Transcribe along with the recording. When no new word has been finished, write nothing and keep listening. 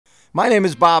My name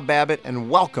is Bob Babbitt, and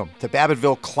welcome to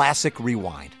Babbittville Classic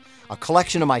Rewind, a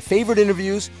collection of my favorite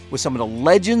interviews with some of the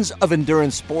legends of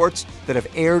endurance sports that have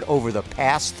aired over the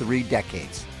past 3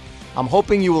 decades. I'm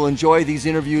hoping you will enjoy these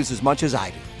interviews as much as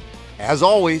I do. As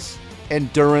always,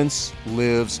 endurance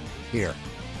lives here.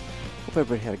 Hope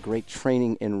everybody had a great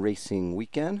training and racing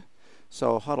weekend.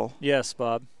 So, Huddle. Yes,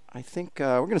 Bob. I think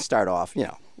we're going to start off,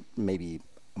 maybe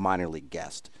a minor league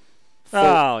guest.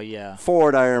 Yeah.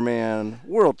 Ford Ironman,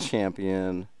 world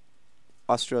champion,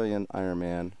 Australian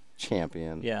Ironman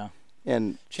champion. Yeah.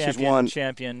 And champion, she's won.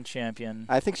 Champion.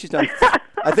 I think she's done.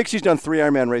 I think she's done 3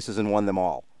 Ironman races and won them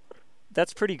all.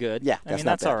 That's pretty good. Yeah,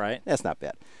 that's all right. That's not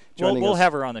bad. We'll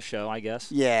have her on the show, I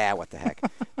guess. Yeah, what the heck.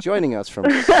 Joining us from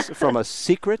a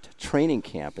secret training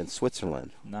camp in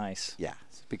Switzerland. Nice. Yeah,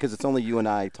 because it's only you and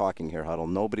I talking here, Huddle.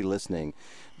 Nobody listening.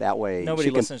 That way,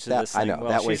 nobody listens to this thing. I know. Well,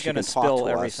 that way she's she can spill talk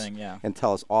to everything, us and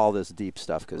tell us all this deep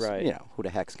stuff because, right. Who the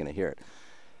heck's going to hear it?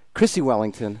 Chrissy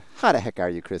Wellington. How the heck are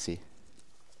you, Chrissy?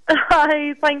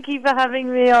 Hi, thank you for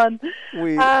having me on.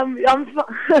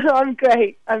 I'm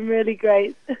great. I'm really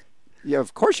great. Yeah,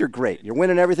 of course you're great. You're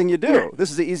winning everything you do.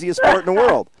 This is the easiest sport in the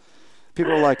world.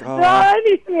 People are like, oh. No,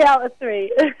 only 3 out of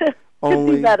 3.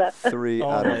 Only be better. 3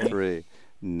 out of 3.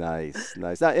 Nice.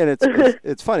 And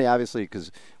it's funny, obviously,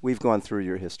 because we've gone through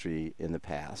your history in the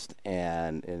past,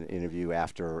 and in an interview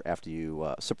after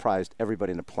you surprised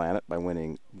everybody on the planet by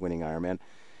winning Ironman.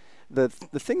 The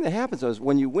thing that happens is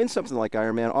when you win something like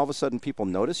Ironman, all of a sudden people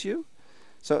notice you.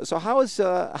 So how's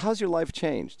your life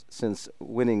changed since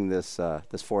winning this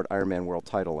Ford Ironman World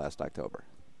title last October?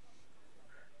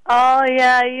 Oh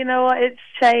yeah, you know what? It's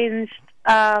changed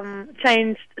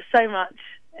so much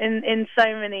in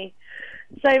so many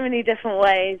different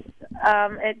ways.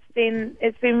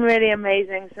 It's been really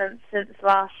amazing since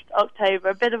last October.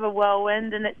 A bit of a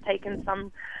whirlwind, and it's taken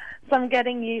some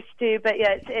getting used to. But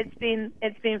yeah, it's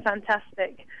been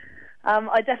fantastic.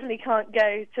 I definitely can't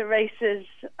go to races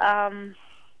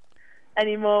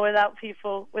anymore without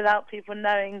people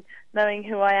knowing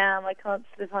who I am. I can't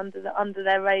slip under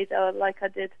their radar like I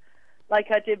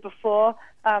did before.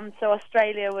 So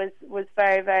Australia was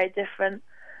very, very different.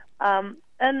 And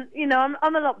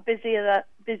I'm a lot busier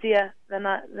than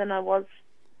I was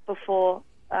before.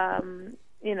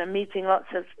 Meeting lots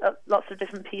of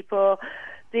different people,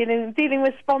 dealing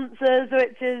with sponsors,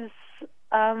 which is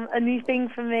a new thing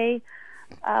for me.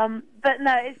 But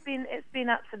no, it's been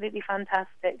absolutely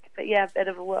fantastic. But yeah, a bit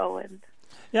of a whirlwind.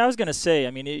 Yeah, I was going to say,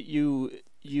 I mean,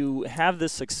 you have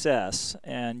this success,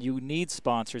 and you need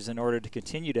sponsors in order to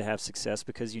continue to have success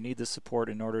because you need the support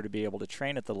in order to be able to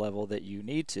train at the level that you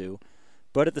need to.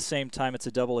 But at the same time, it's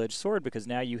a double-edged sword because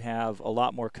now you have a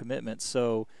lot more commitment.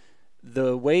 So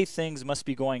the way things must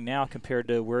be going now compared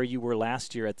to where you were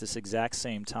last year at this exact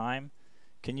same time,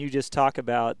 can you just talk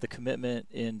about the commitment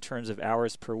in terms of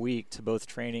hours per week to both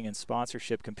training and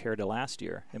sponsorship compared to last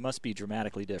year? It must be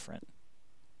dramatically different.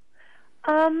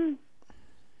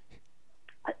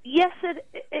 Yes, it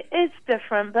is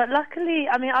different, but luckily,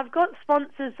 I mean, I've got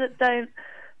sponsors that don't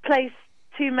place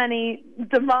too many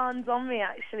demands on me.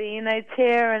 Actually,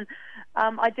 Tier and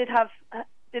I did have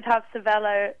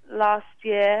Cervelo last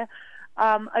year,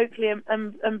 Oakley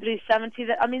and Blue 70.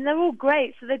 I mean, they're all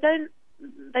great, so they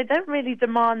don't really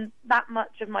demand that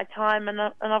much of my time, and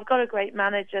I've got a great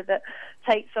manager that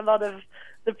takes a lot of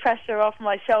the pressure off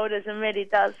my shoulders and really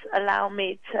does allow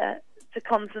me to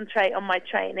concentrate on my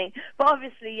training. But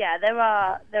obviously, yeah, there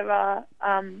are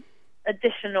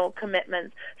additional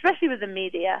commitments, especially with the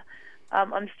media.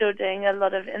 I'm still doing a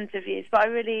lot of interviews, but I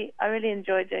really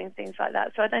enjoy doing things like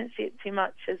that. So I don't see it too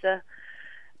much as a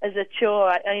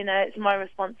chore. It's my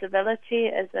responsibility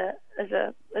as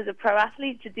a pro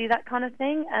athlete to do that kind of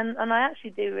thing, and I actually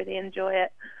do really enjoy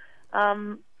it.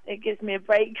 It gives me a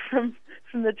break from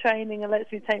the training and lets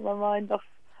me take my mind off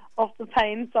the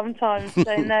pain sometimes.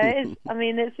 So no,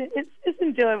 it's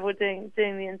enjoyable doing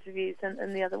the interviews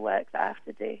and the other work that I have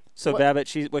to do. So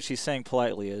Babbitt, what she's saying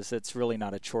politely is it's really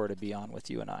not a chore to be on with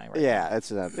you and I. Right? Yeah, it's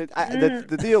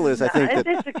the deal is I think that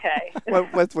it's okay.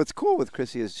 What's cool with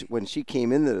Chrissy is when she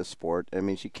came into the sport. I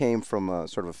mean, she came from a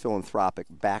sort of a philanthropic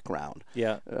background.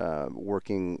 Yeah,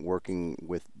 working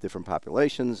with different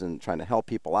populations and trying to help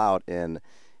people out. And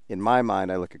in my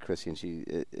mind, I look at Chrissy,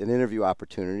 and an interview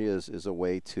opportunity is a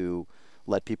way to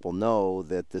let people know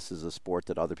that this is a sport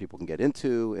that other people can get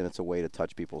into, and it's a way to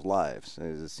touch people's lives.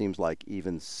 And it seems like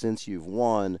even since you've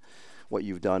won, what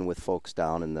you've done with folks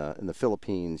down in the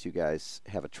Philippines, you guys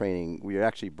have a training where you're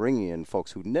actually bringing in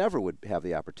folks who never would have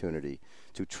the opportunity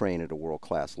to train at a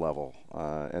world-class level,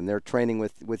 and they're training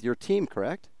with your team,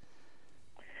 correct?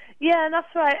 Yeah,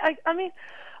 that's right. I mean,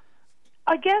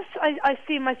 I guess I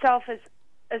see myself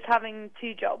as having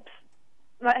two jobs.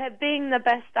 Like, being the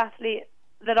best athlete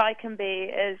that I can be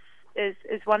is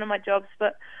one of my jobs,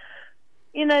 but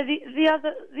you know,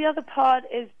 the other part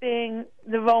is being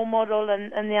the role model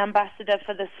and the ambassador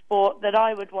for the sport that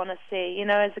I would want to see. You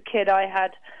know, as a kid, I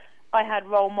had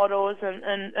role models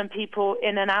and people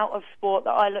in and out of sport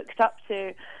that I looked up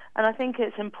to, and I think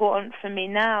it's important for me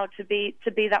now to be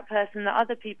that person that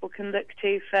other people can look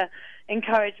to for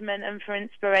encouragement and for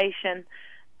inspiration.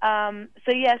 So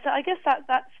I guess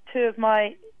that's two of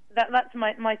my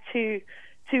two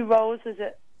roles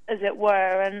as it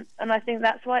were, and I think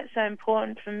that's why it's so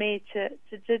important for me to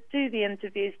do the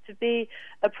interviews, to be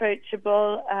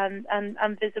approachable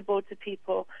and visible to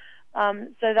people,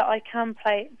 so that I can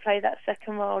play that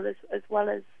second role as well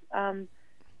as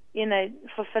you know,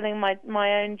 fulfilling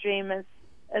my own dream as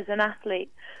an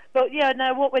athlete. But yeah,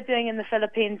 no, what we're doing in the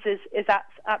Philippines is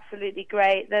absolutely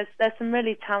great. There's some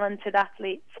really talented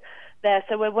athletes there,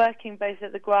 so we're working both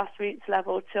at the grassroots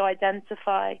level to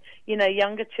identify, you know,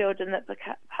 younger children that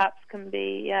perhaps can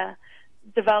be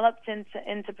developed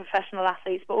into professional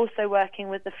athletes, but also working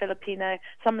with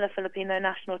some of the Filipino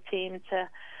national team to,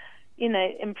 you know,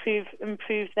 improve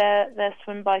their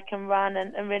swim, bike, and run,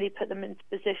 and really put them in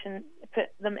a position so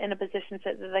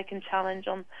that they can challenge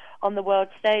on the world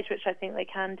stage, which I think they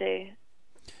can do.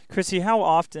 Chrissy, how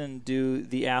often do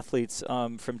the athletes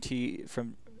from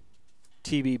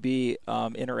TBB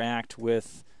interact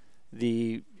with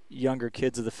the younger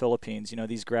kids of the Philippines? You know,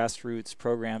 these grassroots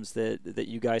programs that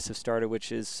you guys have started,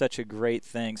 which is such a great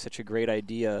thing, such a great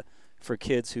idea for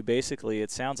kids who basically, it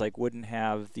sounds like, wouldn't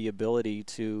have the ability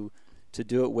to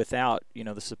do it without, you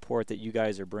know, the support that you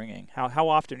guys are bringing. How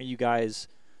often are you guys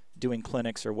doing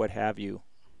clinics or what have you?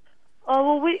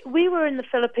 Oh, well, we were in the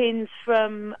Philippines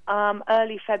from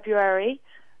early February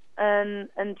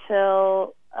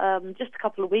until just a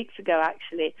couple of weeks ago,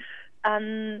 actually.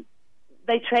 And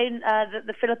they train,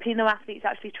 the Filipino athletes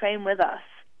actually train with us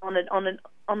on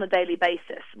a daily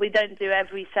basis. We don't do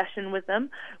every session with them.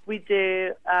 We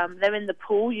do. They're in the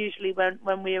pool usually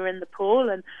when we are in the pool,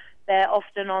 and they're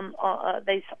often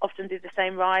they often do the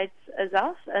same rides as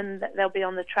us, and they'll be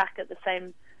on the track at the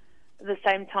same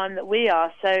time that we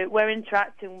are. So we're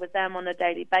interacting with them on a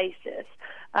daily basis,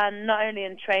 and not only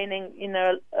in training. You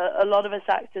know, a lot of us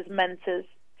act as mentors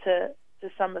to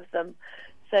some of them,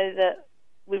 so that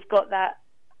we've got that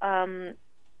kind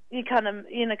of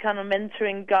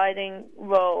mentoring, guiding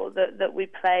role that we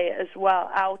play as well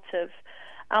out of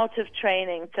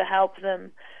training to help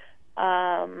them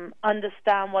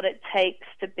understand what it takes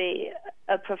to be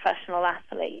a professional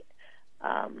athlete.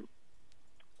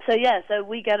 So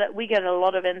we get a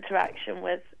lot of interaction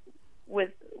with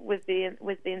the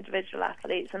individual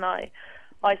athletes, and I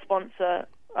sponsor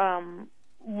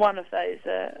one of those,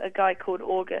 a guy called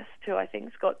August, who I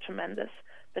think's got tremendous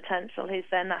potential. He's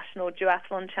their national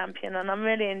duathlon champion, and I'm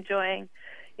really enjoying,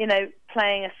 you know,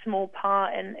 playing a small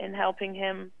part in helping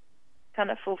him kind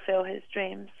of fulfill his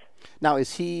dreams. Now,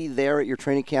 is he there at your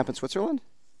training camp in Switzerland?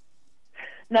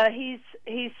 No, he's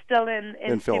still in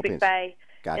Subic Bay.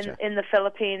 Gotcha. In the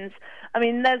Philippines. I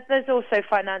mean, there's also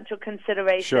financial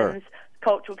considerations, sure,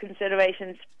 cultural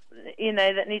considerations, you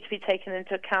know, that need to be taken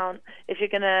into account if you're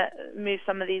going to move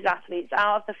some of these athletes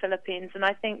out of the Philippines. And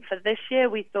I think for this year,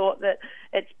 we thought that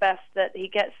it's best that he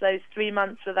gets those 3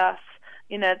 months with us,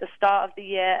 you know, at the start of the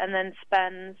year, and then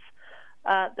spends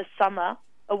the summer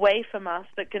away from us,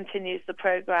 but continues the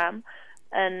program.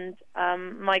 And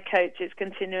my coach is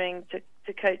continuing to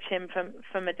coach him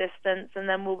from a distance, and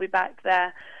then we'll be back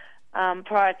there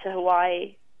prior to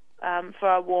Hawaii for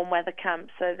our warm weather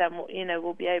camp. So then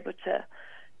we'll be able to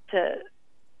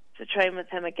train with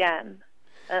him again,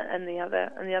 and the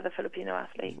other Filipino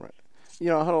athlete. Right. You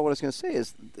know, what I was going to say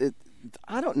is,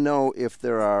 I don't know if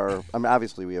there are. I mean,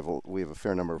 obviously we have a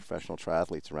fair number of professional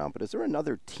triathletes around, but is there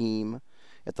another team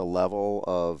at the level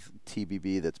of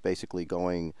TBB that's basically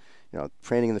going, you know,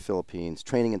 training in the Philippines,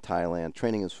 training in Thailand,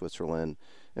 training in Switzerland?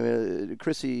 I mean,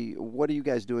 Chrissy, what are you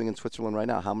guys doing in Switzerland right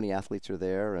now? How many athletes are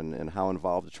there, and how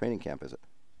involved a training camp is it?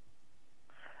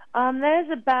 There's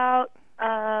about,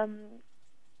 I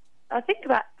think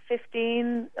about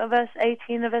 15 of us,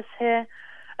 18 of us here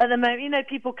at the moment. You know,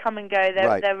 people come and go.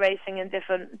 They're racing in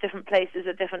different places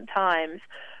at different times,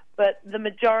 but the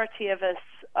majority of us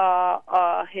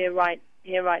are here right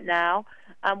now,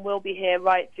 and we'll be here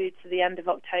right through to the end of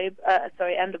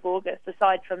end of August.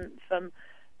 Aside from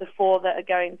the 4 that are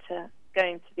going to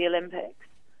the Olympics,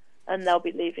 and they'll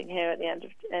be leaving here at the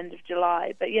end of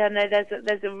July. But yeah, no,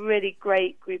 there's a really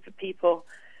great group of people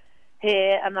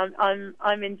here, and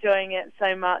I'm enjoying it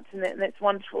so much, and it's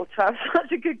wonderful to have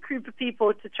such a good group of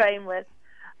people to train with.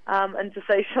 and to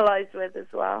socialize with as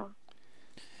well.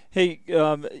 Hey,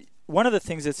 one of the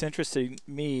things that's interesting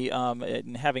me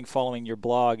in having following your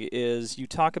blog is you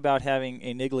talk about having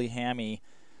a niggly hammy,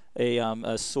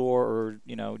 a sore, or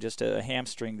just a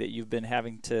hamstring that you've been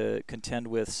having to contend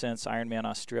with since Ironman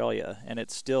Australia, and it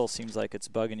still seems like it's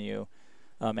bugging you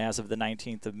as of the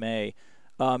 19th of May.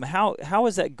 How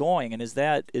is that going, and is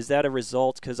that a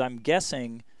result? Because I'm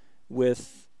guessing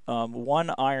with one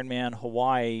Ironman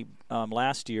Hawaii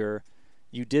last year,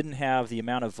 you didn't have the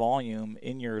amount of volume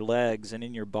in your legs and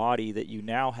in your body that you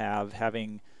now have,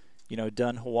 having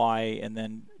done Hawaii and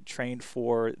then trained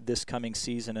for this coming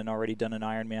season and already done an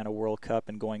Ironman, a World Cup,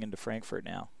 and going into Frankfurt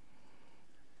now.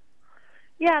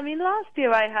 Yeah, I mean, last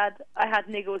year I had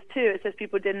niggles too. It's just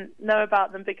people didn't know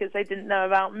about them because they didn't know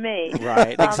about me.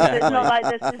 Right, exactly. So it's not like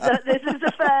this is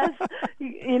the first.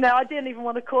 I didn't even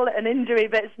want to call it an injury,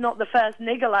 but it's not the first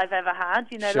niggle I've ever had.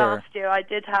 Sure. Last year I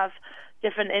did have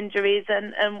different injuries,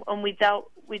 and we dealt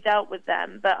with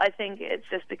them. But I think it's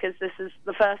just because this is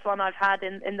the first one I've had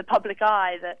in the public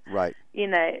eye that right.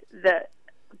 That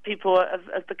people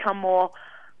have become more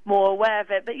aware of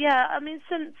it. But yeah, I mean,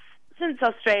 since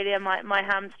Australia, my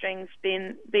hamstring's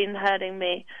been hurting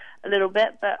me a little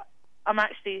bit, but I'm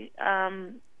actually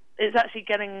it's actually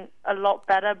getting a lot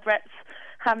better. Brett's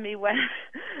had me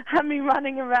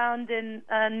running around in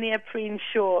neoprene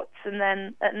shorts, and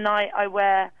then at night I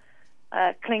wear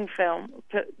cling film,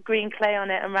 put green clay on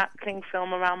it and wrap cling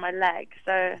film around my leg.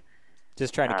 So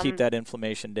just trying to keep that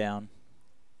inflammation down.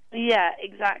 Yeah,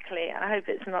 exactly. I hope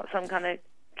it's not some kind of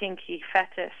kinky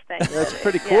fetish thing. That's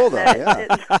pretty cool, though.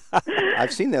 Yeah.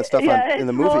 I've seen that stuff in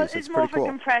the movies. It's pretty more cool.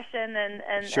 For compression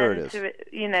and sure it is. To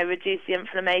reduce the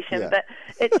inflammation. Yeah. But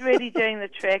it's really doing the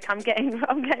trick. I'm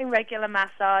getting regular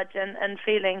massage and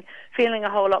feeling a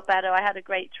whole lot better. I had a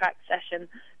great track session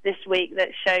this week that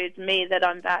showed me that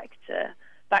I'm back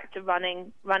to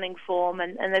running form,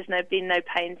 and there's been no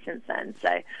pain since then. So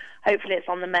hopefully it's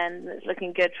on the mend, and it's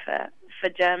looking good for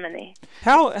Germany.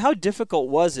 How difficult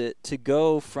was it to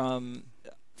go from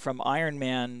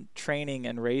Ironman training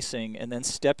and racing and then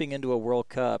stepping into a World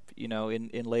Cup,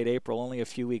 in late April, only a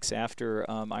few weeks after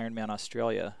Ironman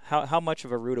Australia? How much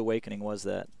of a rude awakening was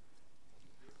that?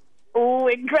 Oh,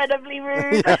 incredibly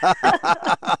rude.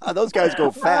 Those guys go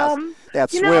fast. That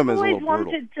swim is a little brutal. I've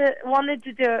always wanted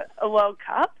to do a World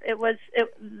Cup.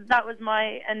 That was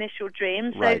my initial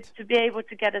dream. So right. To be able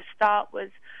to get a start was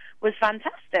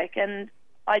fantastic, and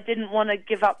I didn't want to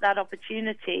give up that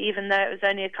opportunity, even though it was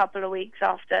only a couple of weeks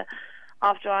after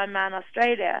Ironman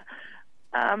Australia.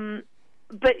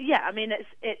 But yeah, I mean,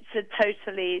 it's a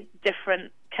totally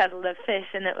different kettle of fish,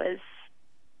 and it was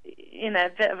a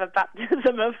bit of a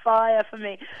baptism of fire for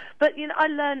me. But I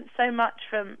learned so much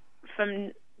from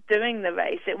doing the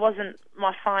race. It wasn't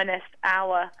my finest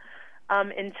hour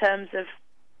in terms of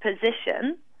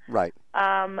position. Right.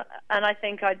 And I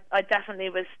think I definitely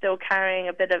was still carrying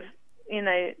a bit of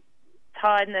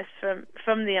tiredness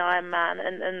from the Ironman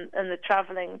and the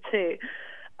traveling too.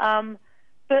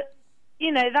 But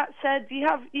that said, you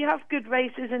have good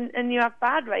races and you have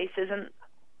bad races,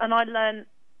 and I learned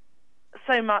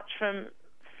so much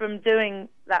from doing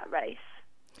that race,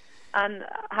 and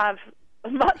have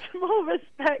much more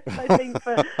respect, I think,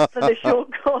 for the short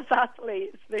course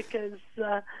athletes, because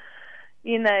the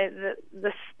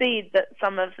speed that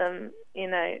some of them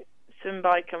swim,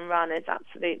 bike and run is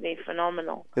absolutely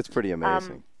phenomenal. It's pretty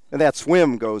amazing. And that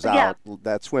swim goes out. Yeah.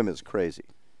 That swim is crazy.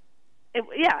 It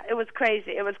was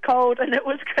crazy. It was cold and it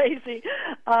was crazy.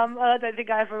 I don't think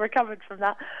I ever recovered from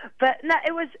that. But no,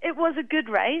 it was a good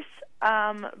race.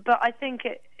 But I think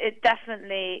it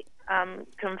definitely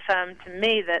confirmed to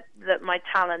me that my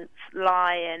talents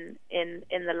lie in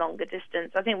the longer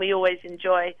distance. I think we always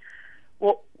enjoy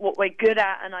what we're good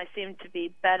at, and I seem to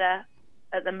be better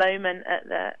at the moment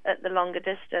at the longer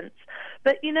distance.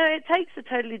 But it takes a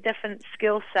totally different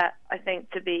skill set, I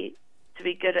think, to be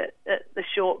good at the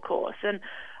short course, and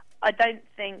I don't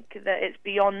think that it's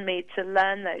beyond me to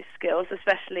learn those skills,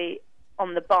 especially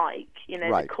on the bike,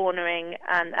 right. The cornering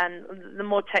and the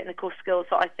more technical skills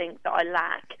that I think that I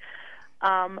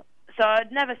lack. So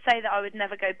I'd never say that I would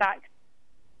never go back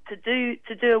to do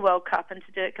a World Cup and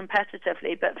to do it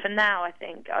competitively, but for now I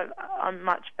think I'm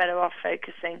much better off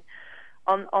focusing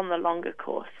on the longer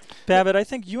course. Babbitt, I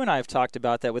think you and I have talked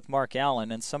about that with Mark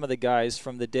Allen and some of the guys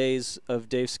from the days of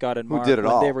Dave Scott and Mark, who did it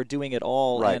when all. They were doing it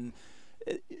all. Right. And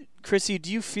Chrissy,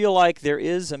 do you feel like there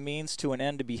is a means to an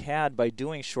end to be had by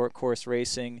doing short course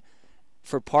racing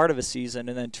for part of a season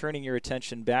and then turning your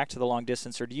attention back to the long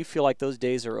distance, or do you feel like those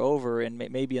days are over, and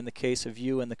maybe in the case of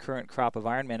you and the current crop of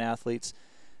Ironman athletes,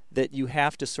 that you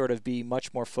have to sort of be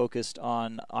much more focused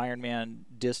on Ironman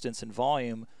distance and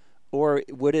volume, or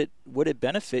would it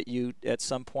benefit you at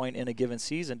some point in a given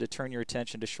season to turn your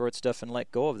attention to short stuff and let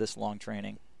go of this long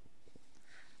training?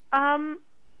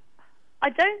 I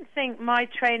don't think my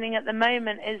training at the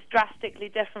moment is drastically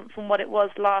different from what it was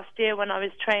last year when I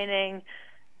was training,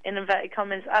 in inverted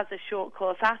commas, as a short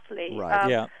course athlete. Right.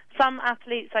 Yeah. Some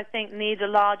athletes, I think, need a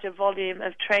larger volume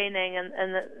of training,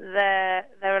 and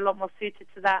they're a lot more suited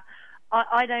to that.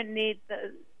 I don't need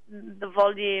the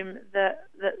volume that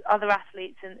other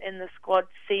athletes in the squad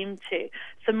seem to.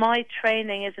 So my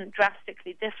training isn't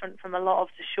drastically different from a lot of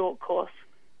the short course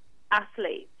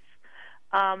athletes.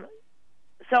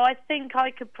 So I think I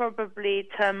could probably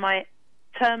turn my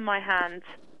hand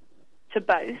to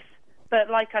both. But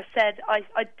like I said,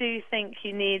 I do think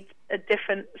you need a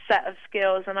different set of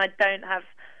skills, and I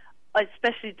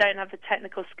especially don't have the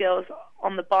technical skills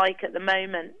on the bike at the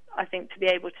moment, I think, to be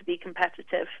able to be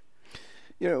competitive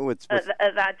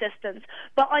at that distance.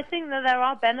 But I think that there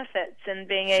are benefits in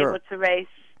being able to race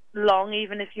long,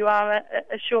 even if you are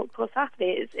a short course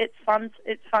athlete. It's fun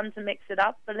to mix it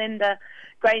up. Belinda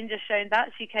Granger shown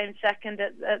that. She came second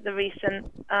at the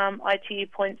recent ITU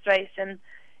points race in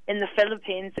the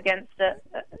Philippines against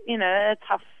a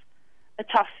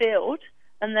tough field,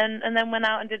 and then went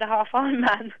out and did a half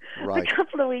Ironman a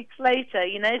couple of weeks later.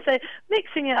 So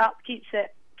mixing it up keeps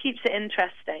it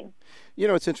interesting.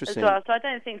 It's interesting as well. So I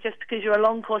don't think just because you're a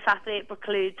long course athlete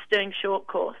precludes doing short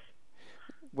course.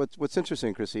 What's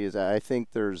interesting, Chrissy, is I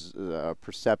think there's a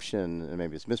perception, and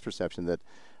maybe it's misperception,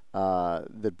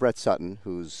 that Brett Sutton,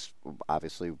 who's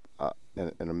obviously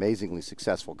an amazingly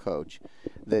successful coach,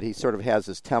 that he sort of has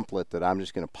this template that I'm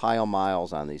just going to pile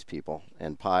miles on these people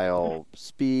and pile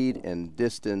speed and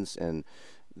distance, and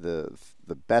the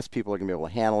best people are going to be able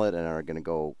to handle it and are going to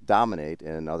go dominate,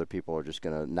 and other people are just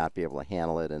going to not be able to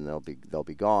handle it and they'll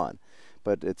be gone.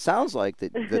 But it sounds like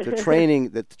that the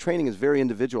training is very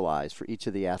individualized for each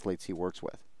of the athletes he works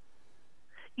with.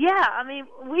 Yeah, I mean,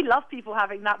 we love people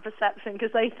having that perception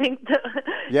because they think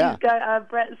that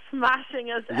Brett's smashing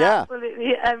us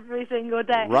absolutely every single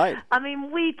day. Right. I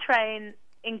mean, we train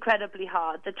incredibly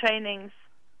hard. The training's,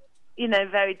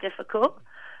 very difficult,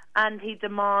 and he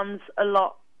demands a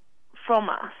lot from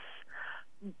us.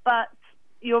 But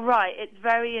you're right, it's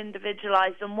very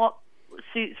individualized, and what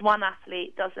suits one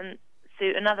athlete doesn't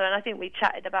suit another. And I think we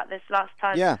chatted about this last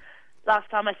time. Yeah.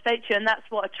 Last time I spoke to you, and that's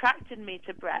what attracted me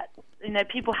to Brett.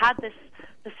 People had this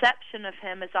perception of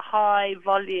him as a high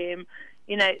volume,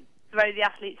 throw the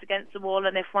athletes against the wall,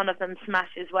 and if one of them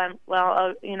smashes,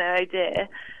 oh dear,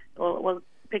 we'll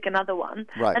pick another one.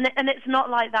 Right. And it's not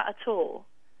like that at all.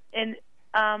 And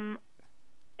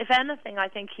if anything, I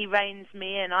think he reins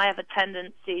me in. I have a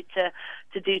tendency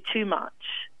to do too much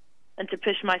and to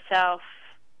push myself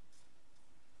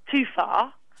too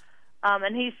far.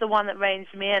 And he's the one that reins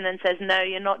me in and says, no,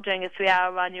 you're not doing a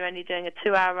 3-hour run, you're only doing a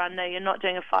 2-hour run. No, you're not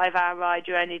doing a 5-hour ride,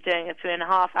 you're only doing a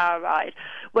 3.5-hour ride.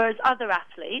 Whereas other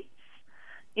athletes,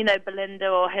 Belinda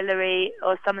or Hillary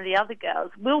or some of the other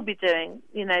girls will be doing,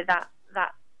 that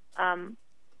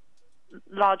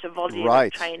larger volume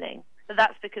of training. But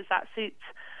that's because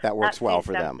that works well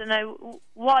for them. So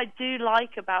what I do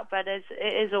like about Brett is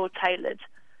it is all tailored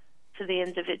to the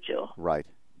individual. Right.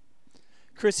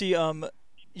 Chrissy,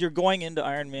 you're going into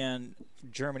Ironman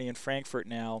Germany and Frankfurt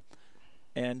now,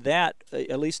 and that,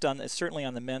 at least certainly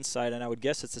on the men's side, and I would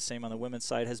guess it's the same on the women's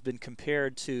side, has been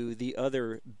compared to the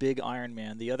other big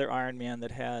Ironman, the other Ironman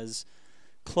that has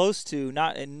close to,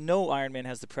 no Ironman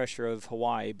has the pressure of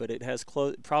Hawaii, but it has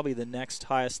probably the next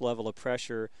highest level of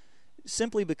pressure,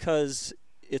 simply because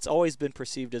it's always been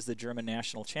perceived as the German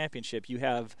national championship. You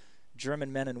have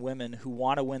German men and women who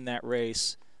want to win that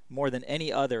race more than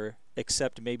any other,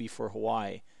 except maybe for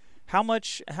Hawaii. How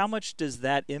much does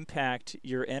that impact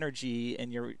your energy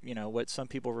and your, what some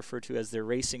people refer to as their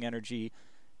racing energy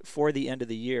for the end of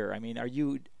the year? I mean,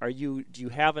 do you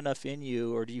have enough in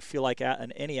you, or do you feel like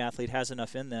any athlete has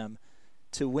enough in them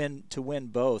to win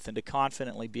both and to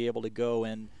confidently be able to go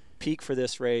and peak for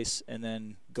this race and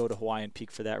then go to Hawaii and peak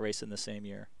for that race in the same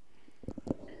year?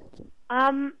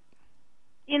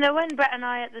 When Brett and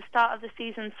I at the start of the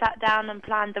season sat down and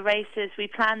planned the races, we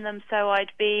planned them so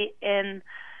I'd be in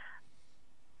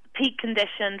peak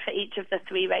condition for each of the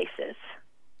 3 races.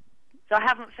 So I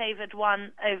haven't favoured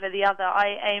one over the other.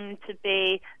 I aim to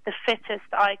be the fittest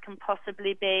I can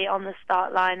possibly be on the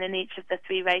start line in each of the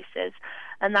 3 races.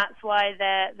 And that's why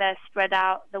they're spread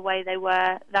out the way they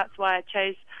were. That's why I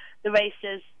chose the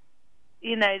races,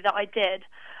 that I did.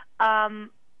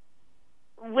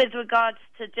 With regards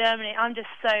to Germany, I'm just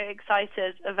so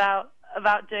excited about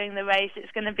about doing the race.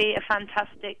 It's going to be a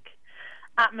fantastic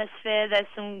atmosphere. There's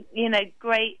some,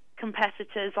 great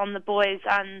competitors on the boys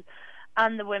and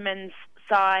the women's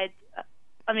side.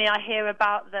 I mean, I hear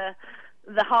about the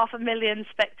 500,000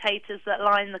 spectators that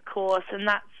line the course, and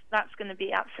that's going to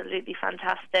be absolutely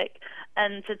fantastic.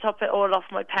 And to top it all off,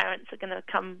 my parents are going to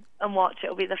come and watch.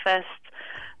 It'll be the first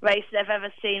race they've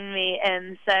ever seen me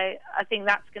in, so I think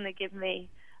that's going to give me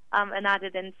an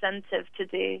added incentive to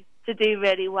do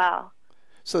really well.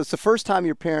 So it's the first time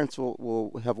your parents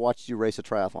will have watched you race a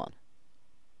triathlon?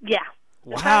 Yeah.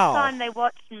 The first time they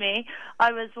watched me,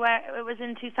 it was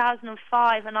in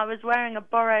 2005, and I was wearing a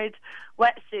borrowed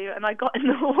wetsuit, and I got in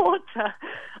the water,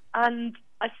 and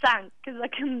I sank because I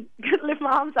couldn't lift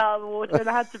my arms out of the water, and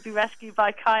I had to be rescued by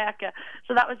a kayaker.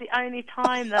 So that was the only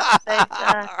time that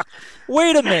they...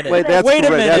 Wait a minute. Wait a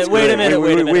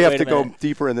minute. We have to go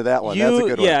deeper into that one. That's a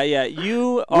good one. Yeah.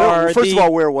 You are First of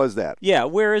all, where was that? Yeah,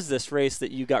 where is this race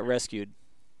that you got rescued?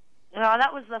 Well,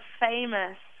 that was the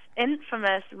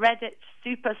infamous Redditch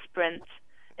Super Sprint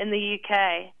in the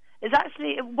UK. It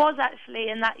was actually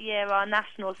in that year our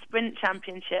national sprint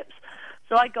championships.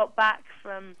 So I got back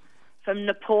from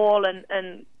Nepal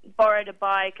and borrowed a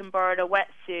bike and borrowed a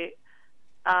wetsuit,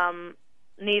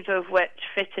 neither of which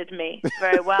fitted me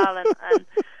very well, and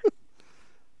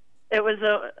it was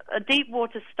a deep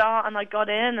water start, and I got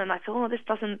in, and I thought, this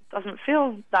doesn't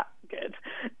feel that good,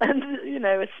 and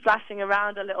was splashing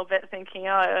around a little bit, thinking,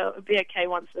 it'll be okay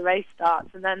once the race starts.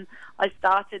 And then I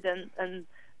started, and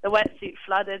the wetsuit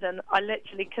flooded, and I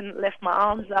literally couldn't lift my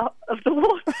arms out of the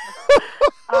water.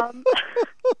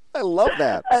 I love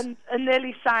that. And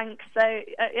nearly sank. So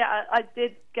I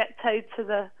did get towed to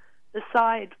the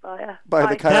side by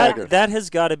the kayaker. That has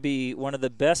got to be one of the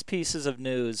best pieces of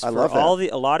news for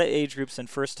a lot of age groups and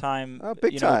first time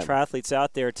triathletes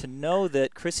out there, to know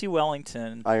that Chrissie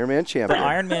Wellington, Ironman champion, the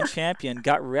Ironman champion,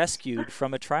 got rescued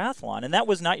from a triathlon, and that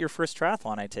was not your first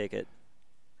triathlon, I take it.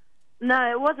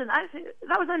 No, it wasn't. Actually,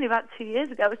 that was only about 2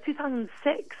 years ago. It was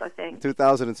 2006, I think.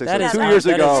 2006. That is 2 years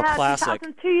ago. That is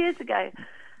classic. 2 years ago.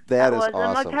 That is awesome.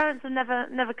 And my parents have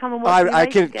never come and watched me I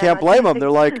race again. can't blame them. They're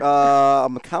like,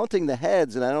 I'm counting the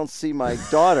heads, and I don't see my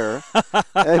daughter.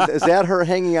 And is that her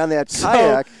hanging on that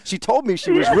kayak? She told me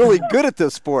she was really good at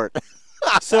this sport.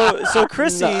 So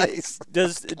Chrissie, nice.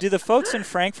 do the folks in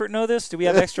Frankfurt know this? Do we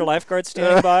have extra lifeguards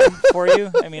standing by for you?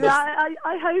 I mean, I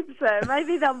hope so.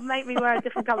 Maybe they'll make me wear a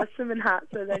different color swimming hat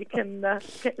so they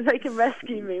can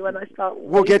rescue me when I start.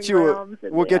 We'll get you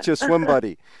a swim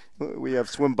buddy. We have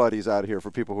swim buddies out here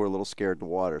for people who are a little scared in the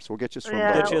water. So we'll get you a swim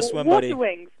buddy. Get you a swim water buddy.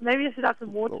 Wings. Maybe I should have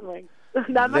some water wings.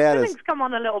 No, my swimming's come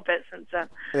on a little bit since then.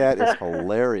 That is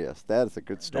hilarious. That is a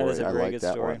good story. That is a very good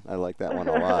story. I like that one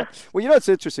a lot. Well, it's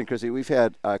interesting, Chrissie. We've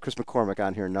had Chris McCormick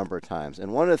on here a number of times,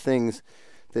 and one of the things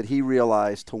that he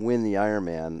realized to win the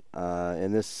Ironman,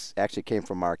 and this actually came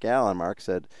from Mark Allen. Mark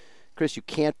said, Chris, you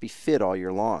can't be fit all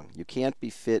year long. You can't be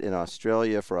fit in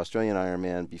Australia for Australian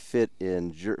Ironman, be fit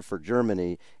for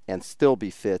Germany, and still be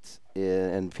fit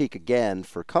and peak again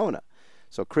for Kona.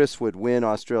 So Chris would win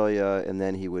Australia, and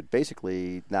then he would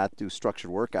basically not do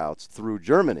structured workouts through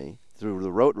Germany, through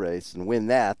the road race, and win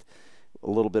that, a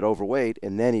little bit overweight,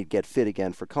 and then he'd get fit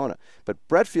again for Kona. But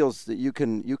Brett feels that you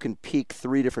can peak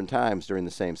 3 different times during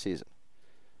the same season.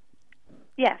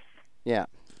 Yes. Yeah.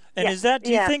 And is that?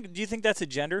 Do you think that's a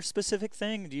gender specific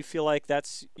thing? Do you feel like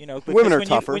that's women are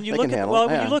tougher? When you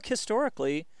look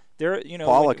historically, there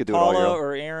Paula could do it all year.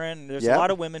 or Erin, there's a lot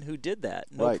of women who did that.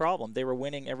 No problem. They were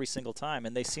winning every single time,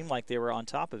 and they seemed like they were on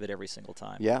top of it every single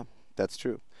time. Yeah, that's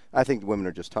true. I think women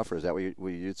are just tougher. Is that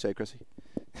what you'd say, Chrissie?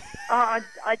 I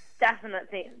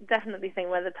definitely think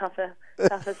we're the tougher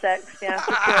sex. Yeah,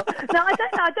 for sure. No,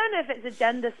 I don't know if it's a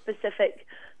gender specific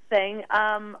thing.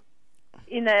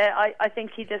 I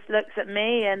think he just looks at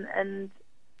me and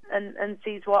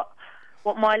sees what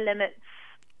my limits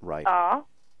are,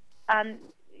 and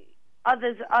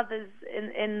others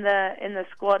in the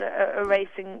squad are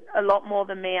racing a lot more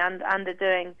than me and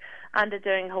are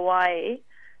doing Hawaii.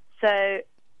 So,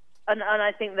 and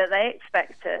I think that they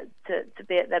expect to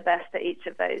be at their best at each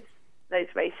of those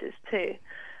races too.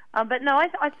 But no,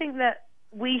 I think that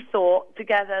we thought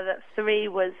together that 3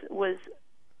 was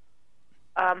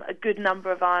a good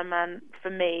number of Ironman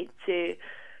for me to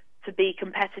be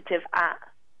competitive at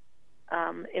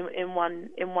in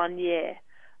one year.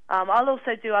 I'll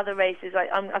also do other races. I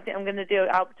think I'm going to do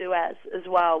Alpe d'Huez as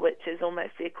well, which is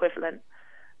almost the equivalent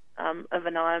of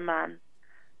an Ironman.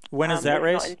 When is that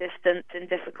race? Not in distance, in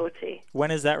difficulty.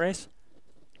 When is that race?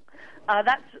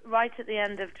 That's right at the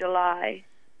end of July.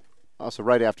 Also,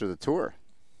 right after the tour.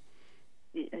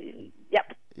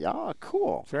 Yep. Yeah,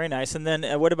 cool. Very nice. And then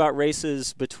what about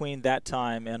races between that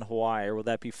time and Hawaii, or will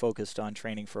that be focused on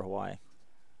training for Hawaii?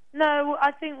 No,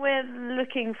 I think we're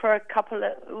looking for a couple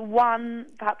of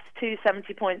perhaps two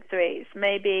 70.3s,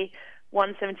 maybe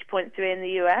one 70.3 in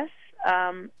the US,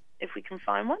 if we can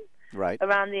find one, Right.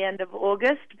 around the end of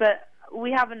August. But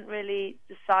we haven't really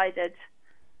decided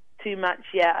too much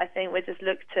yet. I think we just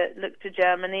look to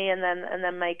Germany and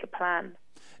then make a plan.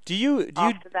 Do you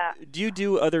after that. do you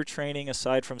do other training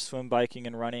aside from swim, biking,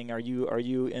 and running? Are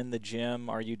you in the gym?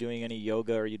 Are you doing any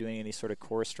yoga? Are you doing any sort of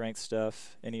core strength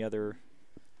stuff? Any other?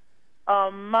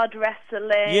 Mud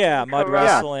wrestling. Yeah, mud karate.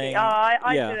 wrestling. I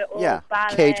Yeah. do it all. Yeah.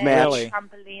 Ballet, Cage match. Really?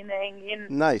 trampolining.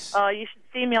 Nice. You should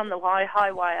see me on the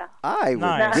high wire. I would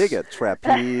Nice. dig it.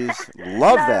 Trapeze.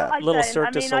 Love No, that. I Little don't.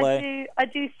 Cirque du Soleil. I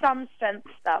do some strength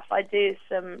stuff. I do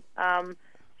some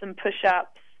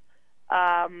push-ups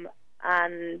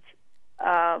and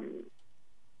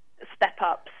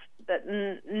step-ups, but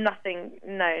nothing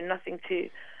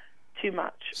too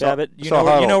much. Babbitt, so you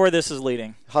Huddle. know where this is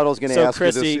leading. Huddle's going to So, ask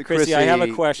Chrissy, you this. Chrissy, I have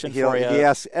a question for you. He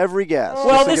asks every guest. Oh.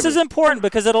 Well, Just this think is of it. important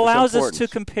because it allows us to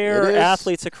important. compare It is.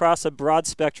 athletes across a broad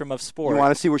spectrum of sport. You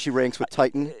want to see where she ranks with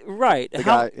Titan? Right. The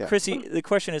How, guy- yeah. Chrissy, the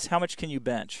question is, how much can you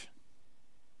bench?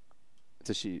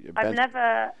 Does she? I've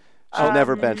never. She'll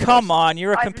never bench. Come on,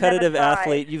 you're a I've competitive never tried.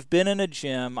 athlete. You've been in a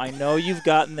gym. I know you've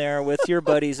gotten there with your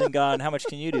buddies and gone, how much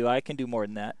can you do? I can do more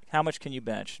than that. How much can you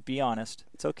bench? Be honest.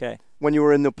 It's okay. When you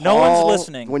were in Nepal, No one's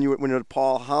listening. When you were in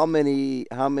Nepal, how many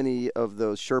of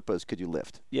those Sherpas could you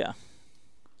lift? Yeah.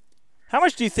 How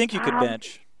much do you think you could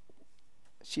bench?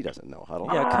 She doesn't know, Huddle.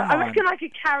 Yeah, come I on. reckon I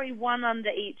could carry one under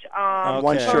each arm. Okay.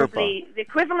 One Probably the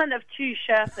equivalent of two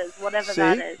Sherpas, whatever See,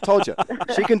 that is. told you.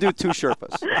 She can do two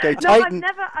Sherpas. Okay, No, Titan.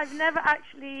 I've never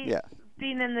actually Yeah.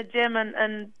 been in the gym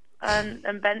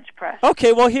and bench press.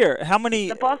 Okay, well here, how many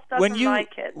The boss when doesn't you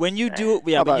like it, when you so- do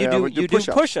yeah, How but about, you do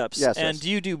push-ups? push-ups. Yes, and yes. do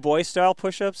you do boy style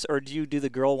push-ups or do you do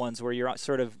the girl ones where you're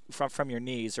sort of from your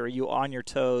knees, or are you on your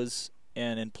toes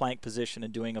and in plank position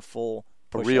and doing a full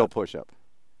A push-up? real push-up.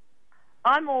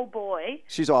 I'm all boy.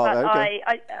 She's all but okay.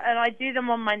 I do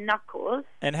them on my knuckles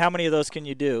And how many of those can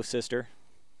you do, sister?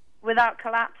 without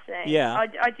collapsing. Yeah.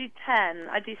 I do 10.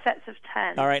 I do sets of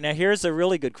 10. All right, now here's a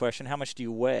really good question. How much do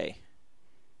you weigh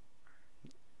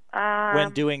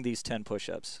when doing these 10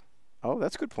 push-ups? Oh,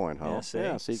 that's a good point, huh? Yeah,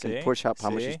 see? so you See? can push up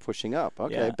how much See? she's pushing up.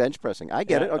 Okay, Yeah. bench pressing. I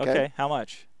get Yeah, it. Okay. How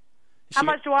much? How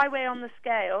much do I weigh on the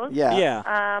scales? Yeah.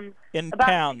 Yeah. In About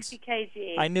pounds. 60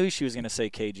 kg. I knew she was going to say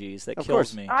kgs. That Of kills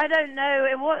course. me. I don't know.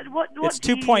 What It's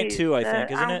do you 2.2, use? I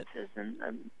think, isn't it? Ounces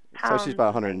and So she's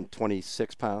about pounds.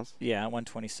 126 pounds. Yeah,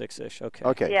 126-ish. Okay.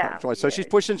 Okay. Yeah. So she's Yeah.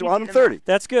 pushing to Keep it in 130.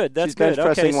 That's good. That's She's good. bench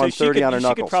pressing Okay, so 130 on her she could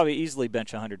knuckles. probably easily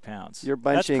bench 100 pounds. You're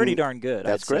That's benching- pretty darn good.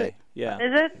 That's I'd say. great. Yeah.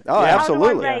 Is it? Oh, Yeah. absolutely.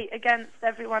 How do I rate against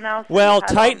everyone else? Well, who's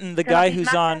had Titan, the Can I guy be who's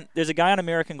massive? on, there's a guy on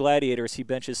American Gladiators. He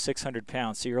benches 600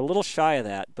 pounds, so you're a little shy of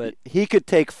that. But He could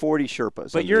take 40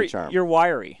 Sherpas. but under each arm. you're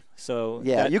wiry, so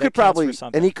Yeah, that, you that could counts probably, for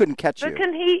something. and he couldn't catch But you.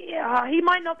 can he? He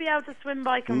might not be able to swim,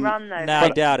 bike, and run though. Nah, I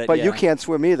doubt it. But yeah. you can't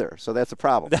swim either, so that's a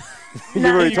problem.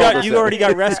 No, already you told got- us you that. already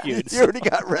got rescued. You already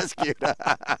got rescued.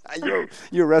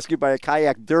 you were rescued by a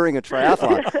kayak during a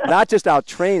triathlon, not just out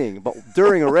training, but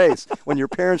during a race when your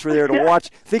parents were there to watch,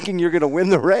 thinking you're going to win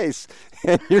the race,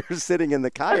 and you're sitting in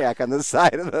the kayak on the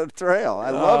side of the trail. I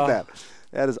love that.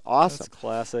 That is awesome. That's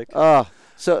classic.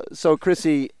 So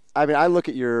Chrissy, I mean, I look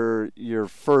at your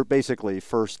basically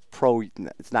first pro.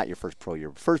 It's not your first pro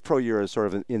year. First pro year is sort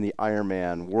of in the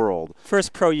Ironman world.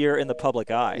 First pro year in the public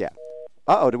eye. Yeah.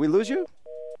 Did we lose you?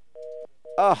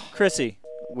 Chrissy,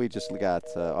 We just got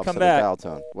upset back. dial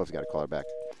tone. We've got to call her back.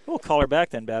 we'll call her back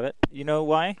then, Babbitt. You know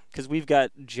why? Because we've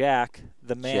got Jack,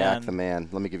 the man. Jack the man.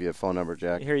 Let me give you a phone number,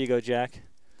 Jack. Here you go, Jack.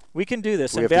 We can do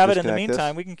this. We And have to Babbitt, in the disconnect this?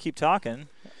 meantime, we can keep talking.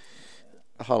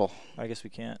 Huddle. I guess we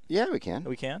can't. Yeah, we can.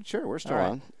 We can? Sure, we're still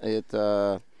All right.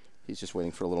 on. He's just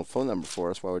waiting for a little phone number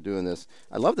for us while we're doing this.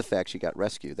 I love the fact she got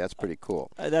rescued. That's pretty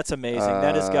cool. That's amazing.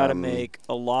 That has got to Um, make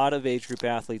a lot of age group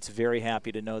athletes very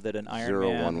happy to know that an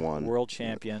Ironman 011. world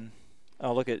champion.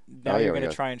 Oh, look at now! Oh, You're here we going go.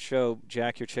 to try and show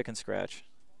Jack your chicken scratch,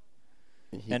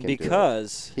 He and can do that.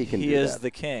 because He can do is that.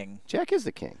 the king, Jack is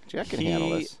the king. Jack can handle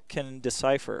he this. can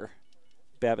decipher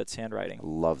Babbitt's handwriting.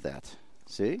 Love that.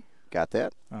 See? Got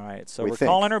that? All right, so We we're think.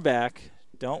 calling her back.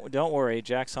 Don't worry,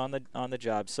 Jack's on the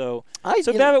job. So you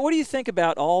know- Babbitt, what do you think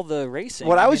about all the racing?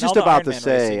 What I was mean, just all the about to Ironman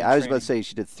say, racing I was and about to training. say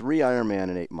she did 3 Ironman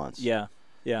in 8 months. Yeah,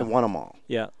 And won them all.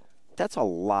 yeah. That's a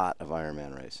lot of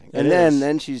Ironman racing. It And is.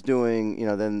 then she's doing,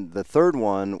 then the third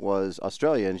one was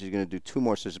Australia, and she's going to do 2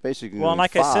 more. So it's basically Well, and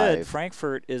like five. I said,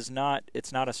 Frankfurt is not.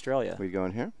 It's not Australia. We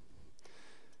going here?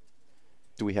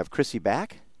 Do we have Chrissy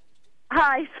back?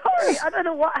 Hi, sorry, I don't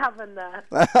know what happened there.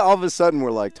 All of a sudden,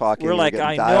 we're like talking. We're like,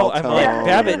 I know. I'm like,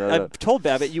 Babbitt. I told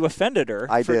Babbitt you offended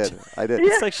her. I did.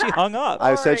 It's like she hung up.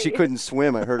 I said she couldn't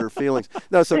swim. I hurt her feelings.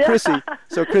 No, so Chrissy,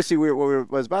 what I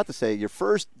was about to say, your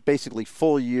first basically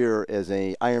full year as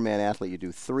a Ironman athlete, you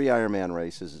do 3 Ironman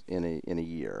races in a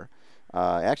year,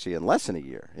 actually in less than a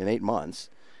year, in 8 months,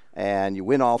 and you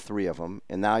win all 3 of them,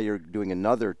 and now you're doing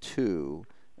another 2.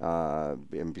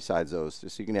 And besides those, so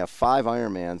you can have 5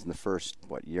 Ironmans in the first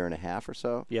year and a half or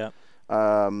so. Yeah.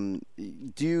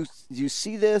 Do you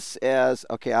see this as,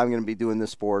 okay, I'm going to be doing this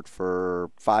sport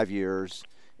for 5 years,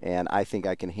 and I think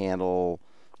I can handle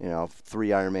 3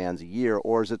 Ironmans a year,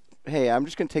 or is it, hey, I'm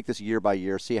just going to take this year by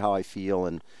year, see how I feel,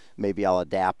 and maybe I'll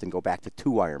adapt and go back to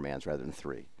 2 Ironmans rather than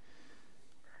 3?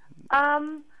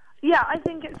 Yeah, I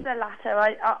think it's the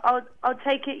latter. I'll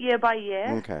take it year by year.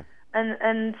 Okay.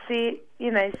 And see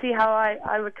how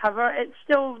I recover. It's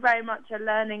still very much a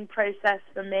learning process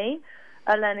for me,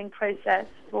 a learning process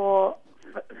for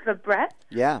Brett.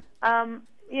 Yeah. And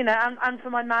for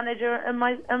my manager and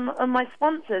my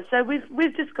sponsors. So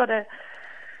we've just got to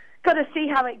see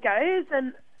how it goes.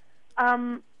 And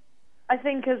I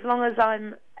think as long as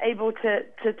I'm able to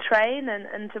train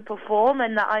and to perform,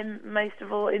 and that I'm most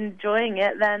of all enjoying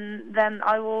it, then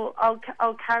I'll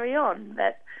carry on.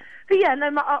 But yeah,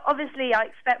 no. Obviously, I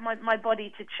expect my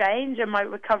body to change and my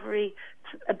recovery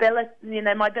ability,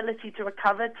 my ability to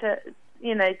recover to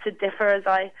differ as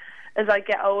I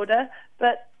get older.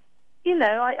 But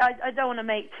I don't want to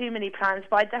make too many plans.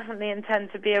 But I definitely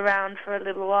intend to be around for a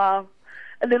little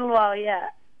while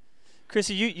yet.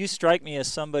 Chrissy, you strike me as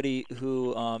somebody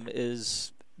who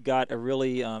is got a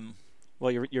really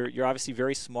well, you're obviously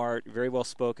very smart, very well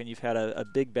spoken. You've had a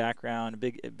big background, a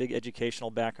big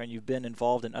educational background. You've been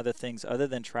involved in other things other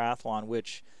than triathlon,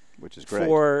 which is great.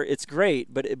 It's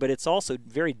great, but it's also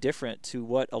very different to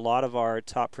what a lot of our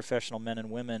top professional men and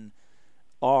women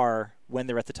are when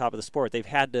they're at the top of the sport. They've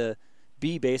had to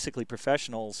be basically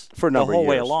professionals for the whole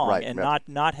way years. along, right, and right.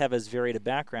 not have as varied a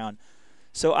background.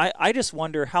 So I just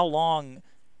wonder how long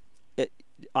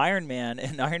Ironman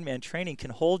and Ironman training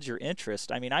can hold your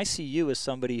interest. I mean, I see you as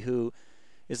somebody who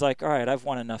is like, all right, I've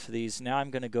won enough of these. Now I'm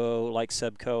going to go like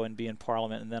Seb Coe and be in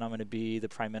Parliament, and then I'm going to be the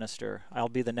Prime Minister. I'll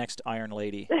be the next Iron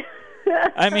Lady.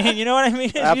 I mean, you know what I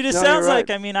mean? You just sounds right. like,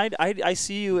 I mean, I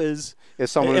see you as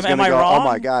someone who's going to go, wrong? oh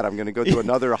my God, I'm going to go do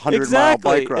another 100-mile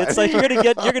exactly. bike ride. It's like you're going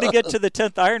to get to the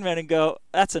 10th Ironman and go,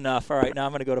 that's enough. All right, now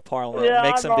I'm going to go to Parliament and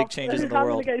make some big changes in the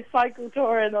world. I'm going to go cycle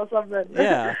touring or something.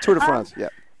 Yeah. Tour de France, yeah.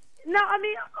 No, I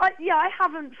mean, I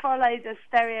haven't followed a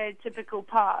stereotypical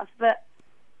path, but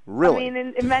really, I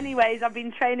mean, in many ways, I've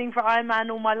been training for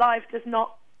Ironman all my life, just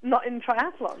not in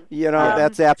triathlon.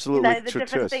 That's absolutely the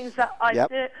different things that I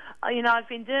do, I've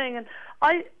been doing, and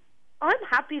I'm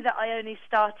happy that I only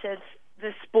started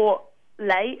the sport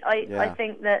late. I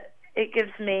think that it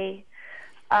gives me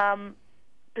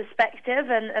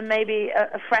perspective and maybe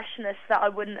a freshness that I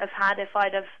wouldn't have had if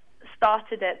I'd have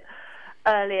started it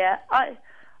earlier.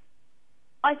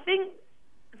 I think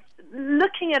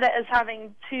looking at it as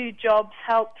having 2 jobs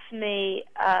helps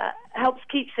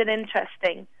keeps it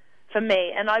interesting for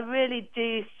me, and I really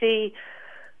do see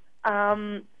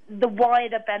the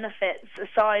wider benefits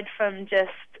aside from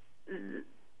just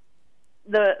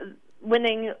the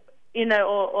winning,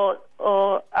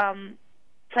 or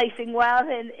placing well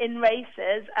in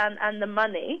races and the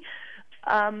money,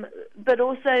 but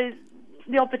also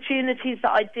the opportunities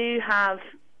that I do have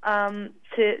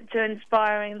to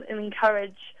inspire and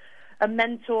encourage and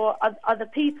mentor other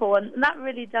people, and that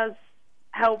really does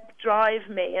help drive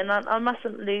me, and I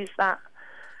mustn't lose that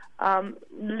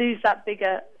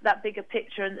bigger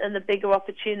picture and the bigger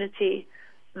opportunity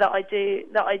that I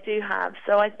do have.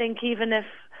 So I think even if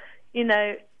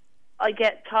I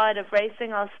get tired of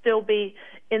racing, I'll still be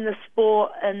in the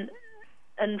sport and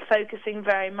focusing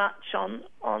very much on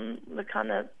the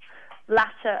kind of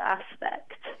latter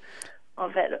aspect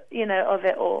of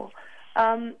it all.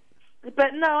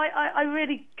 But no, I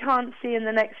really can't see in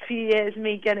the next few years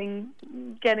me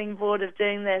getting bored of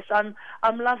doing this. I'm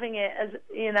loving it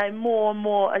as more and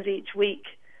more as each week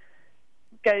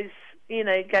goes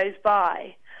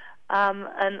by,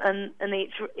 and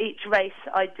each race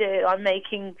I do, I'm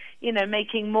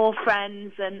making more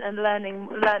friends and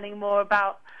learning more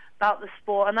about the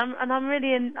sport, and I'm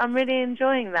really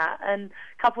enjoying that. And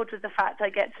coupled with the fact I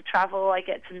get to travel, I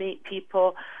get to meet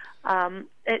people,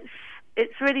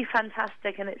 it's really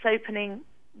fantastic, and it's opening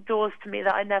doors to me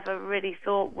that I never really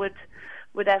thought would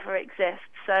ever exist.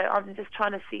 So I'm just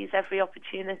trying to seize every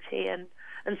opportunity and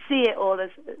see it all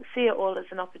as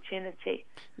an opportunity.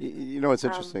 You know what's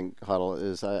interesting, Huddle,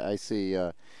 is I see.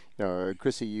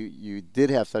 Chrissy, you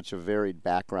did have such a varied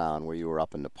background where you were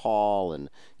up in Nepal and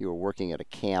you were working at a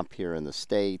camp here in the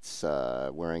States,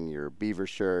 wearing your beaver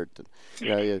shirt.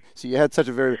 And, so you had such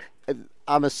a very.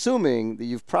 I'm assuming that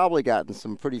you've probably gotten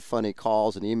some pretty funny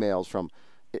calls and emails from.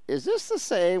 Is this the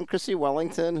same Chrissy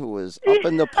Wellington who was up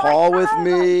in Nepal with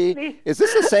me? Is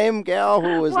this the same gal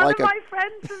who was One like of my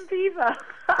friends from Beaver.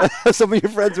 Some of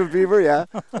your friends from Beaver, yeah?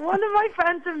 One of my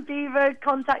friends from Beaver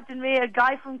contacted me. A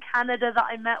guy from Canada that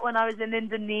I met when I was in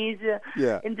Indonesia.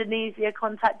 Yeah. Indonesia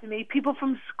contacted me. People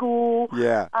from school.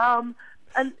 Yeah. And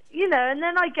and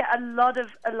then I get a lot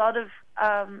of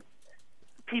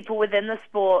people within the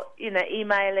sport,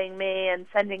 emailing me and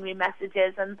sending me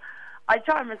messages, and I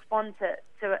try and respond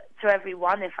to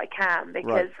everyone if I can,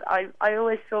 because I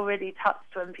always feel really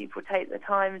touched when people take the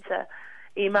time to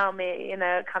email me,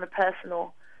 a kind of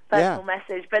personal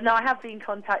message. But no, I have been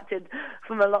contacted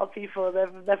from a lot of people.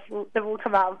 They've all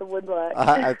come out of the woodwork.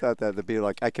 I thought that would be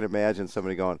like, I can imagine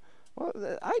somebody going, well,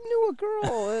 I knew a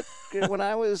girl when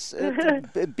I was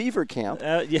at Beaver Camp.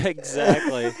 Yeah,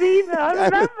 exactly. Beaver, I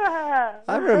remember her.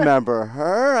 I remember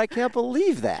her. I can't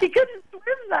believe that. She couldn't swim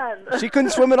then. She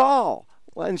couldn't swim at all.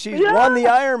 And she won the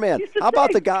Ironman. How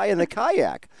about the guy in the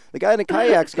kayak? The guy in the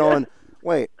kayak's going,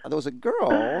 wait, there was a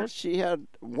girl. She had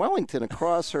Wellington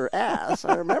across her ass.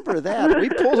 I remember that. We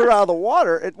pulled her out of the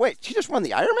water. And wait, she just won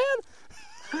the Ironman?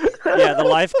 Yeah, the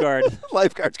lifeguard.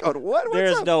 Lifeguard's going, what?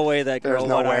 There's no way that girl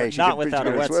won. Not without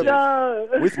a wetsuit. No.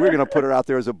 We were going to put her out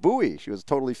there as a buoy. She was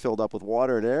totally filled up with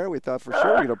water and air. We thought for sure we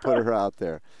were going to put her out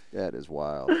there. That is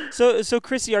wild. So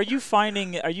Chrissy, are you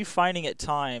finding at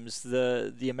times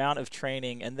the amount of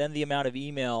training and then the amount of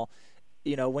email,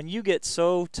 when you get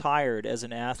so tired as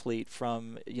an athlete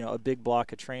from a big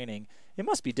block of training, it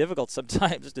must be difficult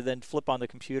sometimes to then flip on the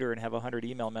computer and have 100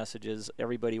 email messages,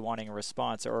 everybody wanting a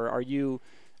response, or are you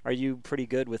pretty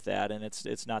good with that and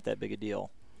it's not that big a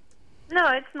deal? No,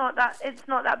 it's not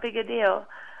that big a deal.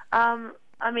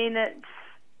 I mean,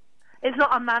 it's not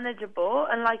unmanageable,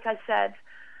 and like I said,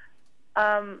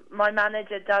 my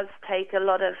manager does take a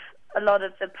lot of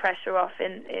the pressure off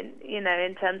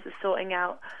in terms of sorting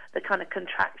out the kind of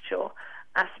contractual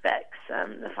aspects,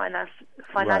 the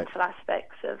financial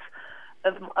aspects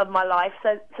of my life.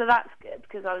 So that's good,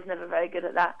 because I was never very good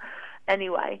at that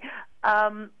anyway.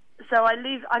 So I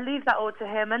leave that all to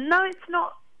him. And no, it's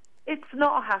not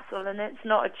a hassle and it's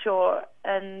not a chore.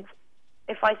 And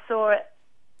if I saw it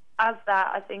as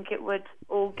that, I think it would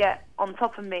all get on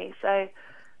top of me. So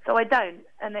I don't,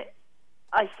 and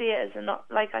I see it as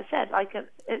like I said,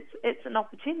 it's an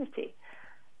opportunity.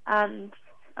 And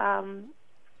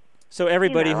so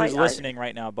everybody who's listening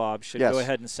right now, Bob, should go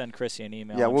ahead and send Chrissy an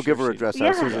email. Yeah, we'll give her a address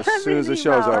as soon as the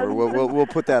show's over. We'll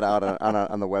put that out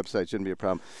on the website. Shouldn't be a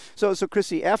problem. So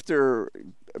Chrissy, after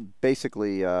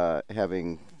basically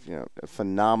having a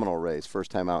phenomenal race,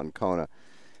 first time out in Kona,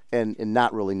 and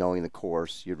not really knowing the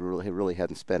course, you really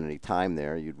hadn't spent any time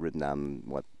there. You'd ridden on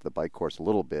the bike course a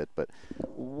little bit, but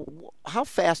how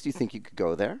fast do you think you could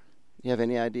go there? You have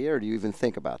any idea, or do you even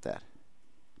think about that?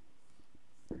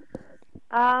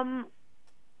 I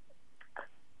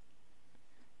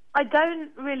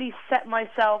don't really set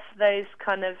myself those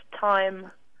kind of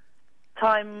time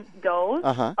goals.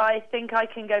 I think I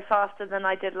can go faster than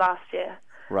I did last year.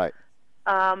 Right.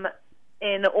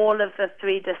 In all of the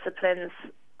three disciplines,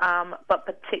 but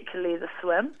particularly the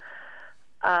swim.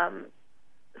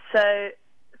 So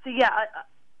yeah.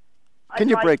 Can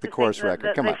you break the course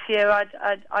record? Come on. This year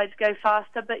I'd go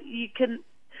faster, but you can't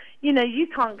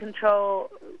control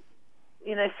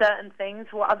certain things,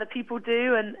 what other people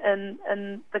do,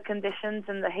 and the conditions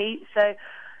and the heat. So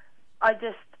I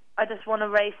just want to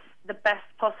race the best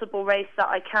possible race that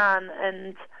I can,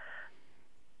 and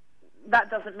that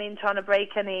doesn't mean trying to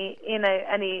break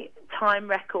any time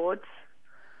records.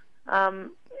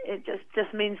 It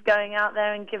just means going out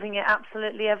there and giving it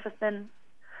absolutely everything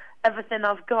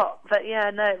I've got. But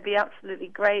yeah, no, it'd be absolutely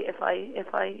great if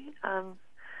I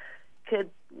could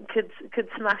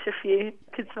smash a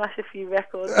few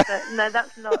records. But no,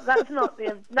 that's not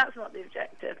the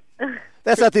objective.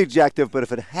 That's not the objective, but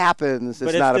if it happens,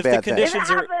 it's not a bad thing. If it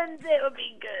happens, it would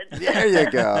be good. There you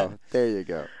go. There you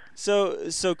go.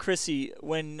 So Chrissy,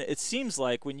 when it seems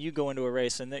like when you go into a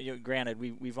race, and granted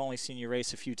we've only seen you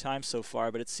race a few times so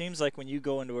far, but it seems like when you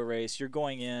go into a race, you're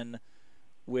going in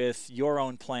with your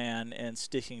own plan and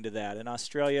sticking to that. In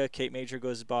Australia, Kate Major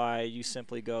goes by, you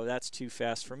simply go, that's too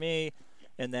fast for me,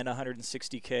 and then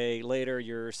 160K later,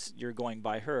 you're going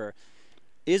by her.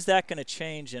 is that going to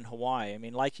change in Hawaii? I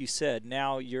mean, like you said,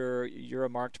 now you're a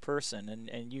marked person,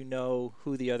 and you know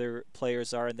who the other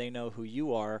players are, and they know who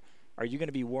you are. Are you going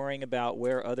to be worrying about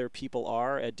where other people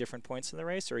are at different points in the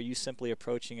race, or are you simply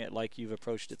approaching it like you've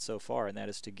approached it so far, and that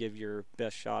is to give your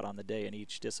best shot on the day in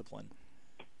each discipline?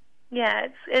 Yeah,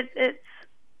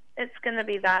 it's going to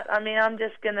be that. I mean, I'm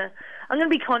going to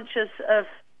be conscious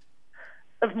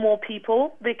of more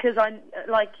people, because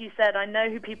like you said, I know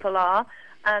who people are,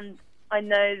 and I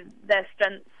know their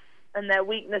strengths and their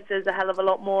weaknesses a hell of a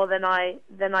lot more than I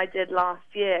did last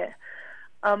year.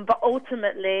 But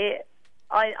ultimately,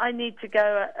 I need to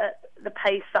go at the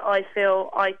pace that I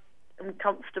feel I am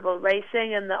comfortable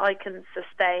racing and that I can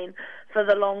sustain for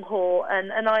the long haul,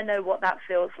 and I know what that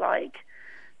feels like.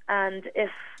 And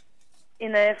if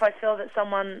I feel that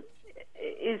someone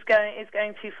is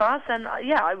going too fast, then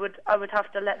yeah, I would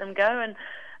have to let them go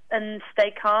and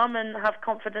stay calm and have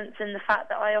confidence in the fact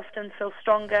that I often feel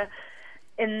stronger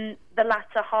in the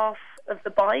latter half of the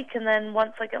bike, and then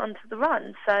once I get onto the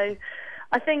run. So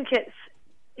I think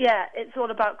it's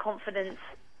all about confidence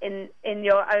in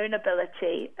your own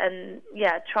ability, and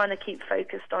trying to keep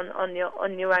focused on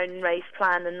your own race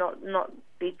plan and not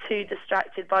be too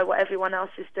distracted by what everyone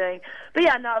else is doing. But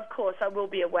of course I will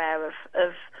be aware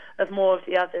of more of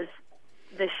the others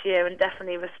this year, and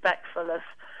definitely respectful of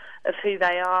who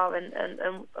they are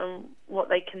and what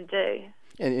they can do.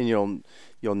 And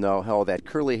you'll know how that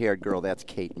curly-haired girl, that's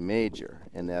Kate Major,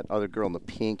 and that other girl in the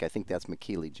pink, I think that's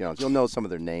McKeely Jones. You'll know some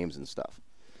of their names and stuff.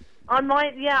 I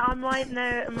might know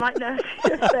a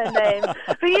few of their names,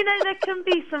 but there can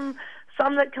be some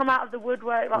that come out of the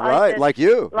woodwork, like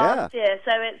you, last year.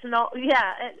 So it's not,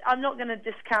 I'm not going to